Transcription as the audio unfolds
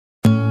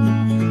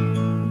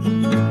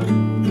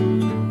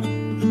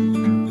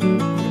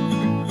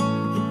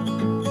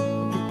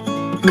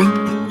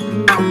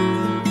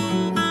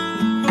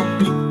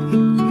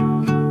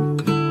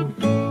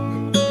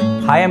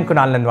Hi, I'm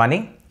Kunal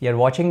Nandwani. You're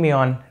watching me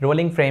on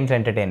Rolling Frames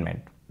Entertainment.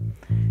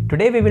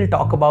 Today we will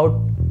talk about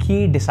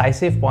key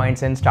decisive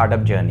points in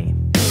startup journey.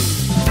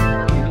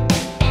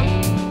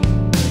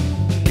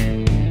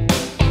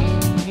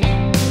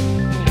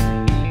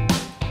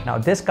 Now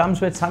this comes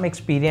with some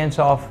experience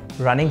of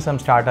running some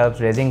startups,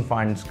 raising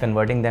funds,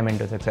 converting them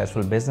into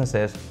successful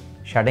businesses,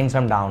 shutting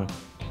some down,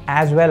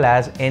 as well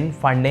as in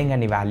funding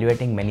and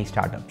evaluating many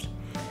startups.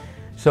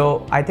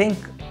 So I think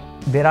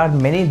there are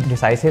many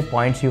decisive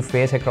points you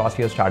face across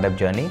your startup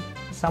journey.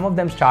 Some of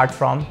them start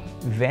from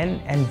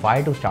when and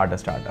why to start a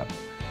startup.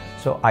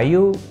 So are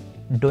you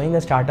doing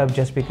a startup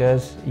just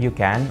because you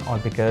can, or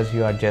because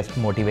you are just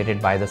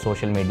motivated by the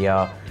social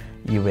media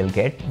you will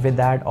get with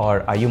that,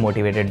 or are you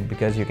motivated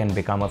because you can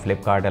become a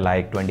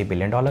Flipkart-like $20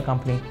 billion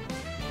company?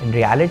 In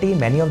reality,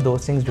 many of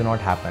those things do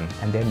not happen,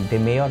 and they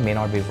may or may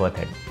not be worth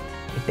it.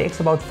 It takes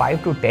about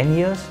 5 to 10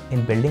 years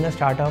in building a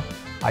startup.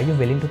 Are you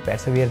willing to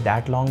persevere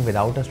that long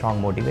without a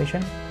strong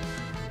motivation?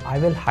 I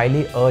will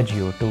highly urge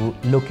you to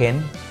look in,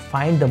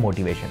 find the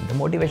motivation. The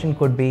motivation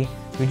could be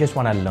you just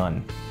want to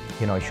learn.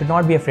 You should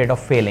not be afraid of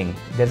failing.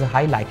 There's a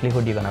high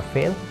likelihood you're going to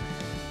fail,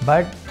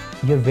 but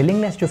your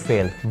willingness to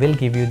fail will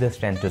give you the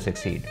strength to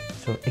succeed.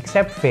 So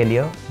accept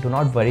failure, do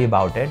not worry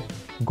about it,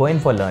 go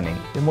in for learning.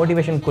 The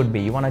motivation could be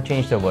you want to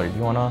change the world,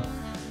 you want to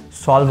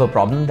solve a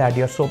problem that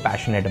you're so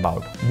passionate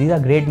about. These are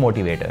great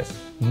motivators,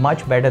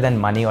 much better than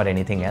money or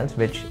anything else,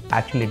 which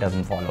actually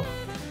doesn't follow.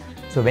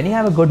 So when you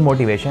have a good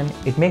motivation,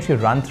 it makes you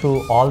run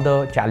through all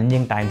the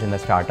challenging times in the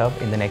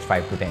startup in the next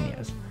 5 to 10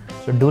 years.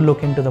 So do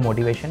look into the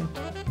motivation.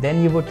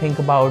 Then you would think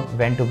about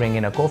when to bring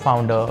in a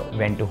co-founder,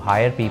 when to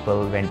hire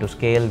people, when to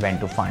scale, when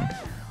to fund.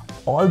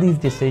 All these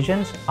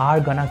decisions are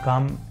gonna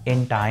come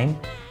in time,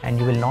 and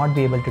you will not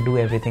be able to do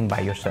everything by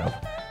yourself.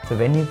 So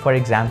when you, for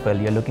example,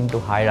 you're looking to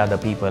hire other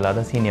people,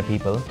 other senior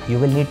people, you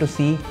will need to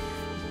see,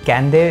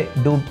 can they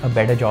do a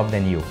better job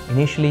than you?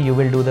 Initially, you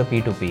will do the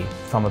P2P,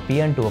 from a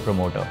PN to a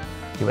promoter.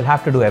 You will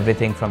have to do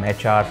everything from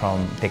HR,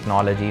 from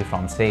technology,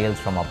 from sales,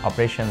 from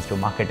operations to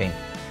marketing.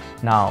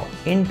 Now,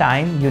 in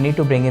time, you need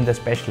to bring in the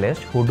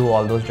specialists who do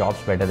all those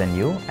jobs better than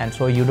you, and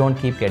so you don't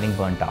keep getting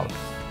burnt out.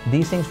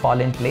 These things fall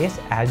in place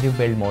as you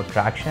build more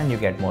traction, you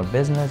get more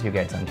business, you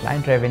get some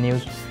client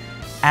revenues,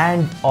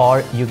 and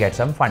or you get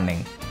some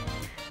funding.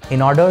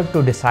 In order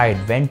to decide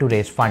when to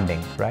raise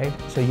funding, right?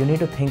 So you need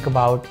to think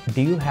about,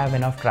 do you have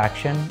enough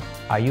traction?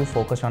 Are you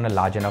focused on a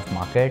large enough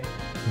market?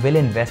 Will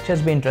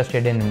investors be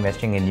interested in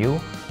investing in you?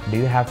 Do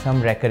you have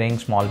some recurring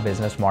small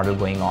business model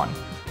going on?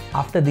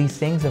 After these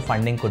things, the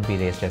funding could be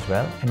raised as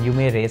well, and you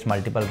may raise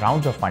multiple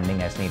rounds of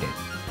funding as needed.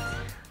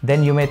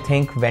 Then you may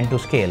think when to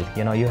scale.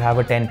 You have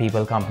a 10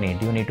 people company.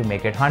 Do you need to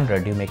make it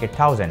 100? Do you make it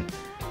 1000?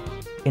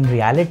 In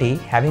reality,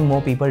 having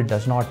more people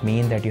does not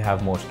mean that you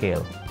have more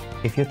scale.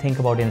 If you think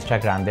about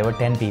Instagram, there were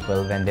 10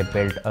 people when they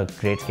built a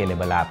great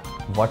scalable app.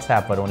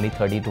 WhatsApp were only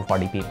 30 to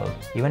 40 people.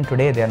 Even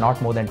today, they are not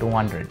more than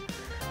 200.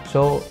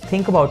 So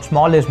think about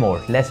small is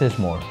more, less is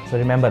more. So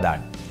remember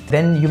that.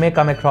 Then you may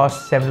come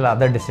across several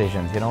other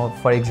decisions.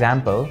 For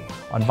example,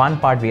 on one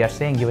part we are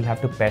saying you will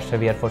have to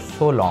persevere for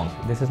so long.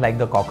 This is like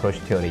the cockroach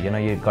theory.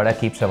 You gotta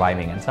keep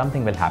surviving and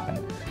something will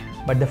happen.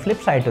 But the flip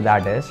side to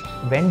that is,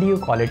 when do you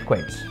call it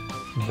quits?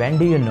 When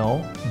do you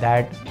know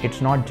that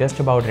it's not just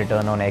about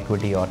return on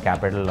equity or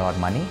capital or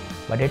money,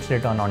 but it's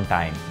return on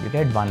time? You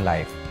get one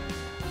life.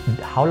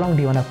 How long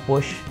do you want to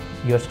push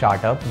your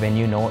startup when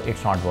you know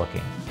it's not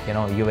working?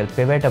 You will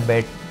pivot a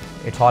bit.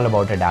 It's all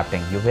about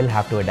adapting. You will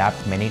have to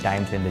adapt many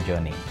times in the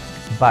journey.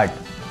 But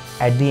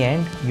at the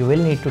end, you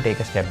will need to take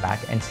a step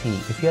back and see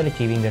if you're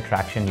achieving the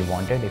traction you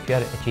wanted, if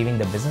you're achieving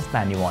the business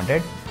plan you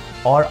wanted,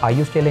 or are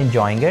you still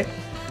enjoying it?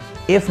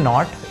 If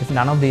not, if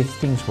none of these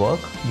things work,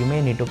 you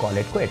may need to call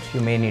it quits.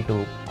 You may need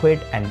to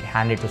quit and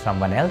hand it to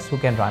someone else who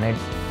can run it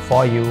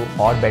for you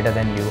or better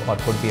than you, or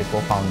could be a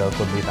co-founder,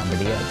 could be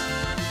somebody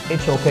else.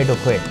 It's okay to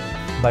quit,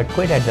 but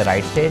quit at the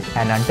right stage,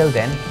 and until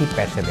then, keep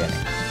persevering.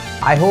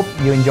 I hope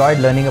you enjoyed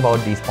learning about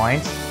these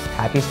points.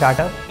 Happy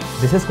startup.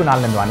 This is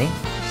Kunal Nandwani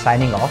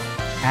signing off,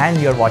 and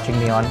you're watching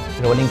me on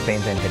Rolling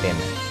Frames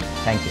Entertainment.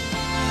 Thank you.